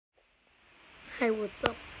Hey, what's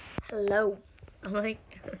up? Hello. I'm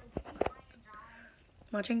like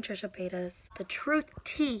watching Trisha Paytas. The truth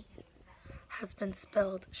tea has been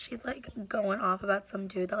spilled. She's like going off about some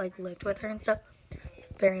dude that like lived with her and stuff. It's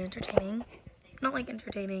very entertaining. Not like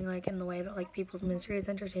entertaining like in the way that like people's misery is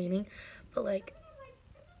entertaining, but like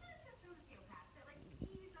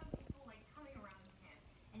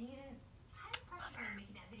love her.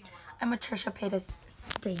 I'm a Trisha Paytas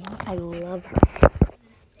stan. I love her.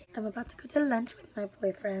 I'm about to go to lunch with my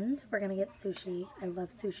boyfriend. We're gonna get sushi. I love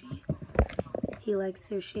sushi. He likes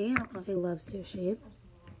sushi. I don't know if he loves sushi,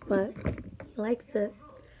 but he likes it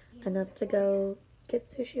enough to go get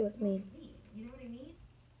sushi with me.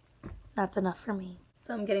 That's enough for me.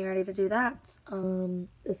 So I'm getting ready to do that.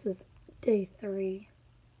 This is day 3.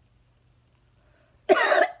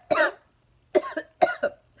 That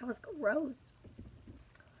was gross.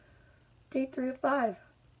 Day 3 of 5.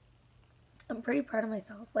 I'm pretty proud of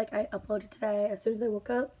myself. Like, I uploaded today as soon as I woke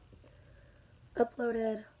up.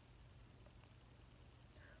 Uploaded.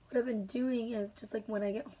 What I've been doing is just like when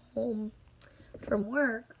I get home from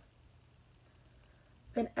work,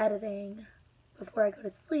 been editing before I go to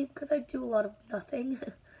sleep, because I do a lot of nothing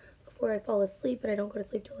before I fall asleep, and I don't go to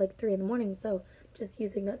sleep till like 3 in the morning, so just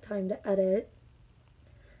using that time to edit.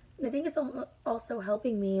 And I think it's also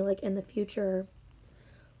helping me like in the future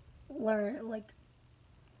learn, like,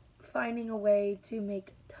 finding a way to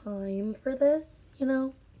make time for this, you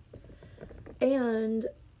know? And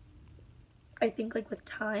I think like with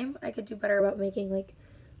time, I could do better about making like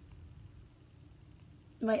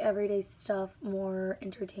my everyday stuff more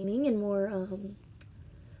entertaining and more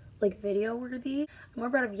like video worthy. I'm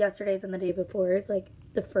more proud of yesterday's than the day before's. Like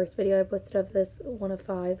the first video I posted of this 1 of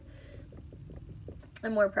 5.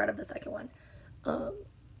 I'm more proud of the second one.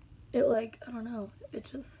 It like, I don't know, it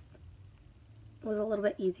just was a little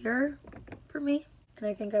bit easier for me, and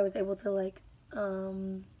I think I was able to like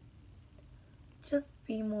just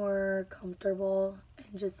be more comfortable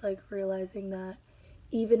and just like realizing that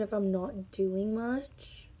even if I'm not doing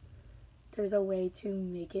much, there's a way to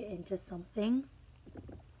make it into something.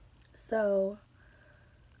 So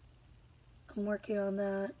I'm working on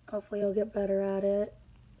that. Hopefully I'll get better at it.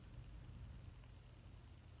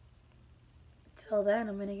 Till then,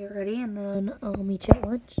 I'm gonna get ready and then I'll meet you at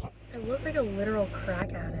lunch. I look like a literal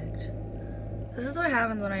crack addict. This is what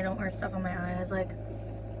happens when I don't wear stuff on my eyes. Like,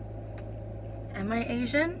 am I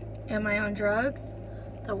Asian? Am I on drugs?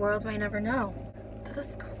 The world may never know. To the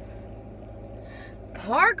school.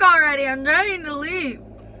 Park already, I'm dying to leave.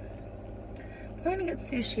 I'm going to get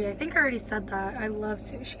sushi. I think I already said that. I love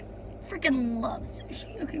sushi. Freaking love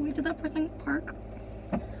sushi. Okay, wait, did that person park?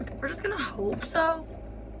 We're just gonna hope so.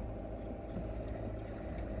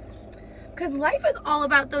 Because life is all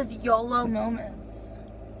about those YOLO moments.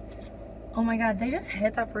 Oh my god, they just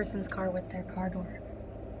hit that person's car with their car door.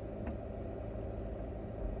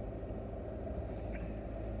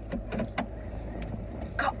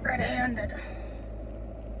 Caught red-handed.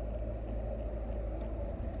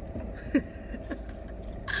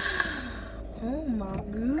 Oh my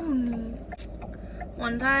goodness.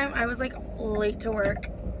 One time I was like late to work.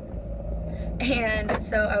 And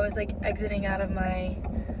so I was like exiting out of my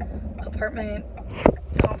apartment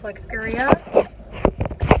complex area.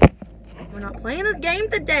 We're not playing this game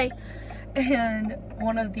today. And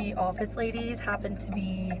one of the office ladies happened to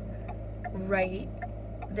be right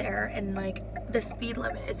there, and like the speed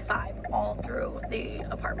limit is 5 all through the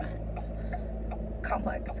apartment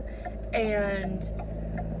complex. And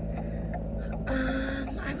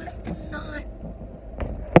I was not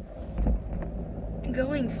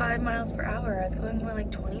going 5 miles per hour. I was going more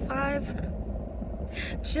like 25.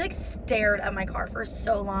 She like stared at my car for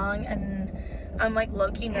so long, and I'm like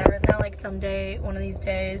low-key nervous now. Like someday, one of these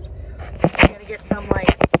days, I'm gonna get some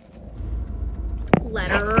like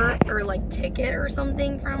letter or like ticket or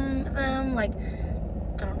something from them. Like,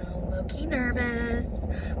 I don't know, low-key nervous,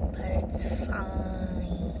 but it's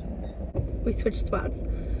fine. We switched spots.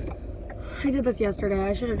 I did this yesterday.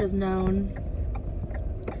 I should have just known.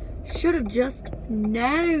 Should have just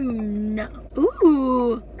known.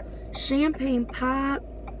 Ooh. Champagne pop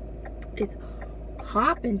is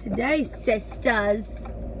hopping today, sisters.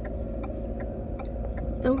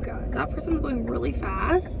 Oh god, that person's going really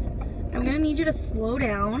fast. I'm gonna need you to slow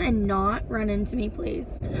down and not run into me,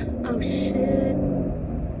 please. Oh shit.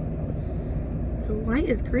 The light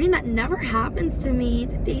is green. That never happens to me.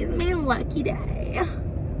 Today's my lucky day.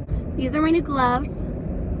 These are my new gloves.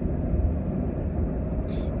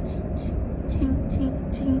 Ching, ching,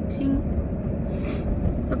 ching, ching.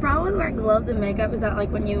 The problem with wearing gloves and makeup is that like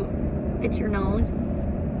when you itch your nose,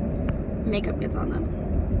 makeup gets on them.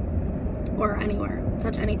 Or anywhere.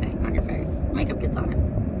 touch anything on your face. Makeup gets on it.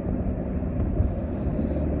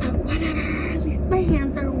 But whatever, at least my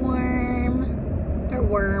hands are warm. They're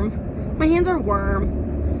warm. My hands are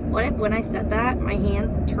warm. What if when I said that, my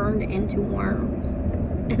hands turned into worms?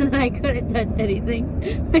 And then I couldn't touch anything.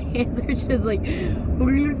 My hands are just like...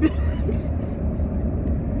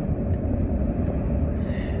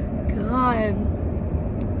 God.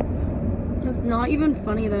 That's not even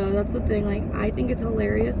funny though. That's the thing. Like, I think it's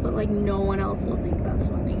hilarious, but like no one else will think that's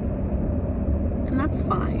funny. And that's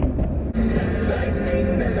fine.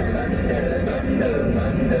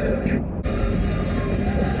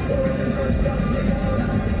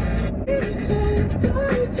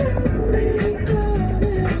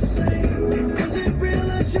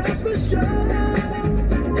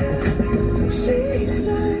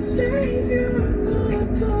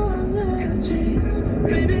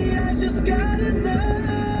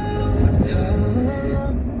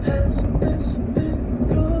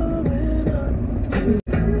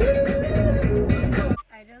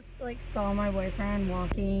 Saw my boyfriend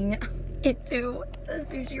walking into a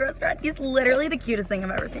sushi restaurant. He's literally the cutest thing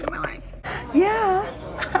I've ever seen in my life. Yeah.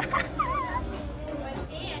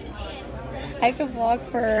 I have to vlog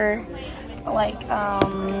for like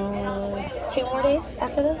 2 more days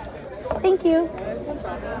after this. Thank you.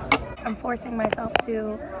 I'm forcing myself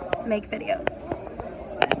to make videos.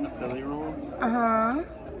 Philly roll? Uh-huh.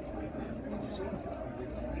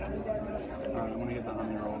 I'm gonna get the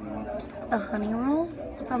honey roll then. The honey roll?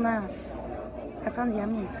 What's on that? That sounds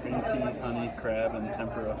yummy. Cream cheese, honey, crab, and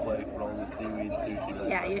tempura flake rolled with seaweed sushi.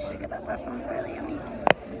 Yeah, you should get that. That sounds really yummy.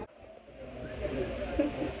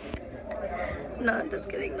 No, I'm just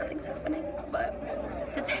kidding. Nothing's happening. But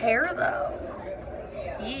this hair, though.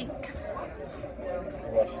 Yeeks. I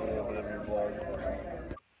watched a little bit of your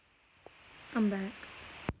vlog. I'm back.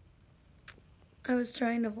 I was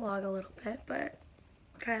trying to vlog a little bit, but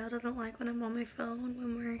Kyle doesn't like when I'm on my phone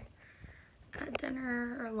when we're at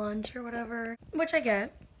dinner or lunch or whatever, which I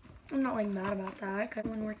get. I'm not like mad about that, because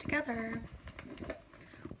when we're together,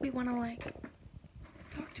 we want to like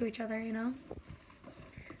talk to each other, you know?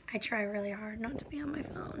 I try really hard not to be on my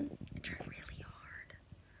phone. I try really hard.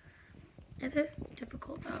 It is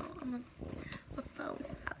difficult though. I'm a phone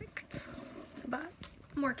addict, but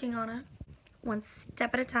I'm working on it. One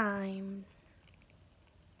step at a time.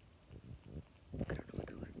 I don't know what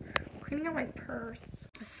that was. Cleaning out my purse.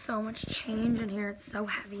 There's so much change in here. It's so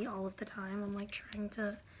heavy all of the time. I'm like trying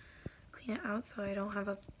to clean it out so I don't have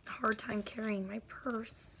a hard time carrying my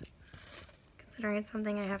purse, considering it's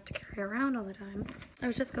something I have to carry around all the time. I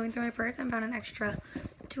was just going through my purse and found an extra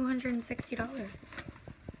 $260.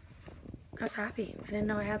 I was happy. I didn't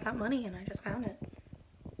know I had that money and I just found it.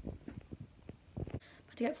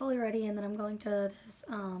 But to get fully ready, and then I'm going to this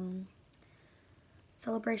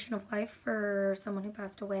celebration of life for someone who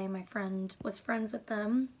passed away. My friend was friends with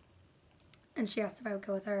them and she asked if I would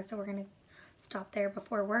go with her, so we're gonna stop there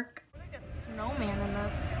before work. I like a snowman in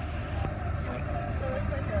this. It looks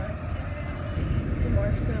like a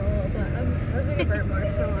marshmallow, but it looks like a burnt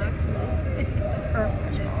marshmallow actually. Burnt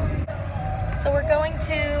marshmallow. So we're going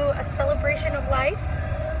to a celebration of life.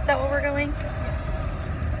 Is that what we're going? Yes.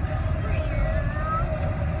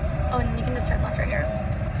 Oh, and you can just turn left right here.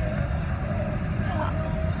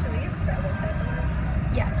 Should we get Starbucks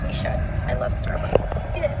afterwards? Yes, we should. I love Starbucks.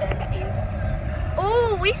 Let's get Venti's.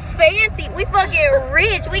 Ooh, we fancy. We fucking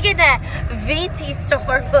rich. We get that venti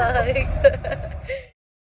Starbucks.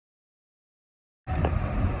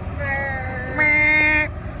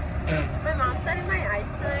 My mom said in my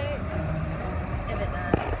eyesight, if it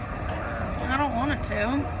does. I don't want it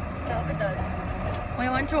to. No, if it does. We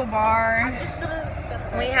went to a bar. I'm just gonna spit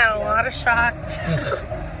it. We had a lot of shots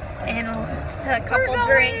and a couple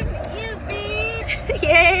drinks. Yes, beach.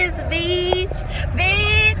 Yes, beach,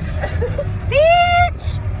 bitch,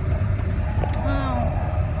 bitch. Oh.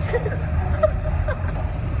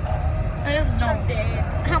 I just don't.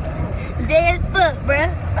 Dead fuck,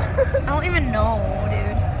 bruh. I don't even know,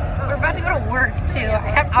 dude. We're about to go to work too.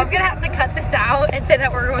 I'm gonna have to cut this out and say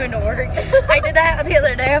that we're going to work. I did that the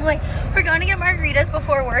other day. I'm like, we're going to get margaritas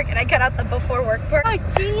before work, and I cut out the before work part. Oh,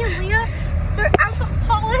 Teeny and Leah, they're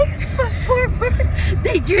alcoholics before work.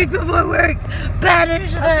 They drink before work.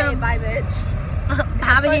 Banish Okay, them. bye, bitch.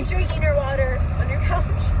 Bobby. I'm drinking your water on your couch.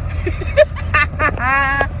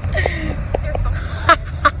 You're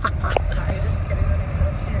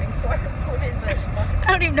I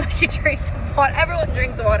don't even know if she drinks water. Everyone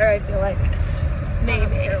drinks water, I feel like.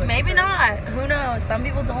 Maybe. Maybe not. Who knows? Some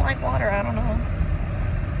people don't like water. I don't know.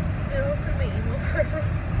 Do you listen to my emo forever?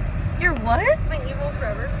 You're what? My emo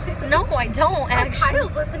forever? No, I don't actually.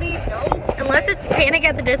 Kyle's listening. No. Unless it's Panic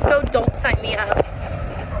at the Disco, don't sign me up.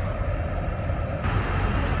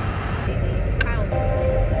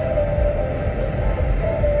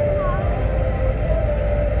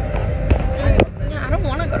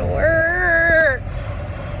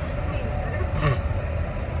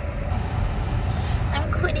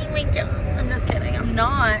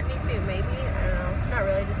 not. Me too, maybe. I don't know. Not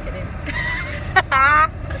really, just kidding.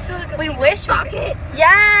 We wish we could.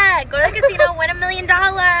 Yeah, go to the casino, win $1 million.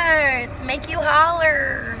 Make you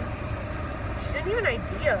hollers. She didn't even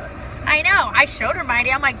ideas. I know. I showed her my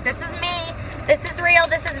idea. I'm like, this is me. This is real.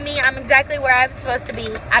 This is me. I'm exactly where I'm supposed to be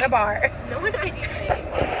at a bar. No one ID'd me.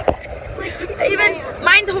 Even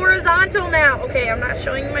mine's horizontal now. Okay, I'm not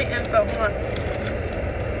showing you my info. Hold on.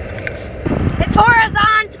 It's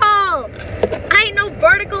horizontal. I ain't no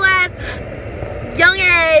vertical ass, young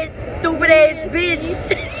ass, stupid ass bitch.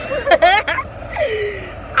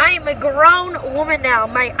 I am a grown woman now.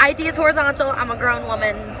 My ID is horizontal. I'm a grown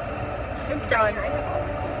woman. I'm done.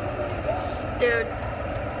 Dude,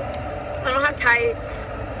 I don't have tights,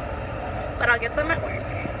 but I'll get some at work.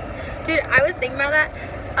 Dude, I was thinking about that.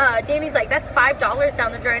 Danny's like, that's $5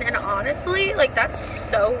 down the drain, and honestly, like, that's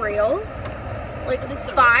so real. Like,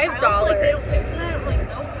 $5. Like, they don't pay for that. I'm like,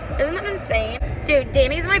 nope. Isn't that insane? Dude,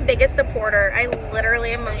 Danny's my biggest supporter. I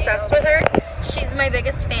literally am obsessed with her. She's my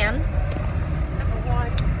biggest fan. #1.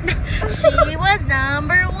 She was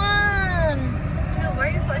number 1. Why are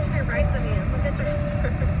you flashing your brights at me? I'm like a driver.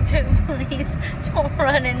 Dude, please don't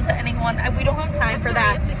run into anyone. We don't have time for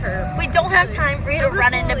that. We don't have time for you to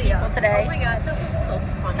run into people today. Oh my god, that was so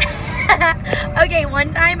funny. Okay,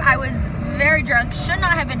 one time I was very drunk. Should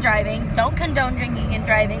not have been driving. Don't condone drinking and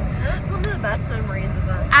driving. That was one of the best memories of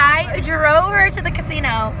that. I drove her to the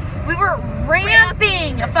casino. We were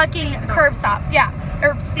ramping fucking curb stops. Yeah.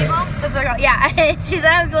 Or speed bumps. That's what they're called. Yeah. She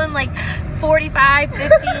said I was going like 45,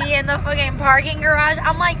 50 in the fucking parking garage.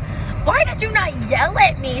 I'm like, why did you not yell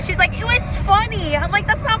at me? She's like, it was funny. I'm like,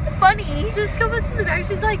 that's not funny. Just come us in the back.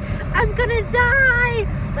 She's like, I'm gonna die.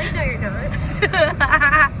 Like, no, you're not.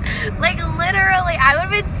 Like, literally, I would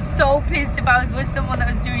have been so pissed if I was with someone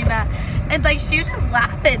that was doing that. And, like, she was just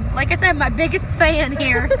laughing. Like I said, my biggest fan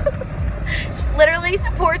here. Literally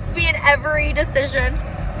supports me in every decision.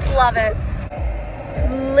 Love it.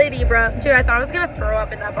 Liddy, bro. Dude, I thought I was going to throw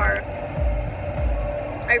up in that bar.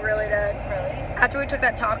 I really did. Really? After we took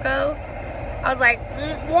that taco, I was like,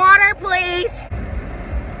 water, please.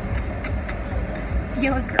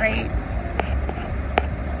 You look great.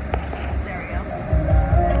 There we go.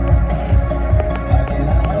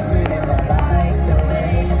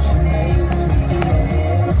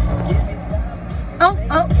 Oh.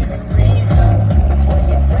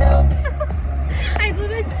 I blew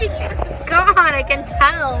my speakers. God, I can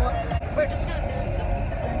tell. We're just gonna do this just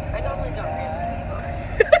because I normally don't ram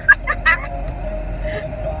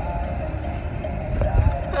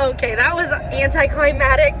Okay, that was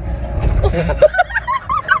anticlimactic.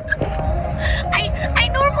 I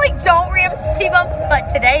normally don't ram speed bumps, but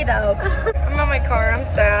today though. I'm on my car. I'm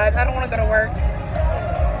sad. I don't want to go to work.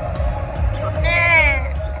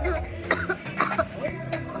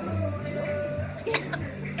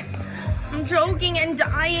 I'm choking and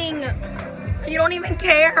dying. You don't even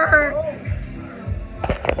care.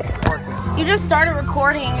 You just started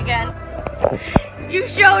recording again. You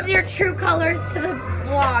showed your true colors to the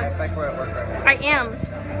vlog. I think we're at work right now. I am.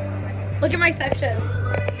 Look at my section.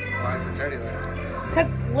 Why is it dirty there? Because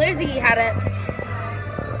Lizzie had it.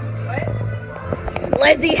 What?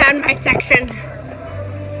 Lizzie had my section.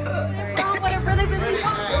 whatever they really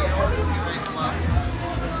want.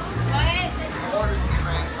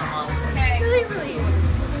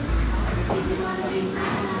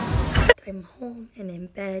 I'm home and in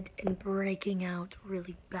bed and breaking out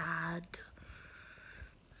really bad.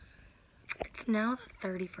 It's now the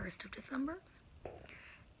 31st of December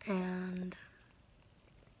and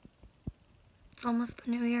it's almost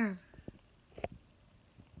the new year.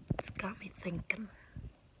 It's got me thinking.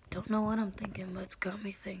 Don't know what I'm thinking, but it's got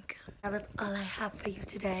me thinking. Now that's all I have for you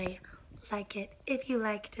today. Like it if you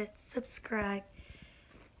liked it. Subscribe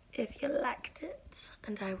if you liked it.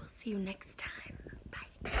 And I will see you next time. Bye.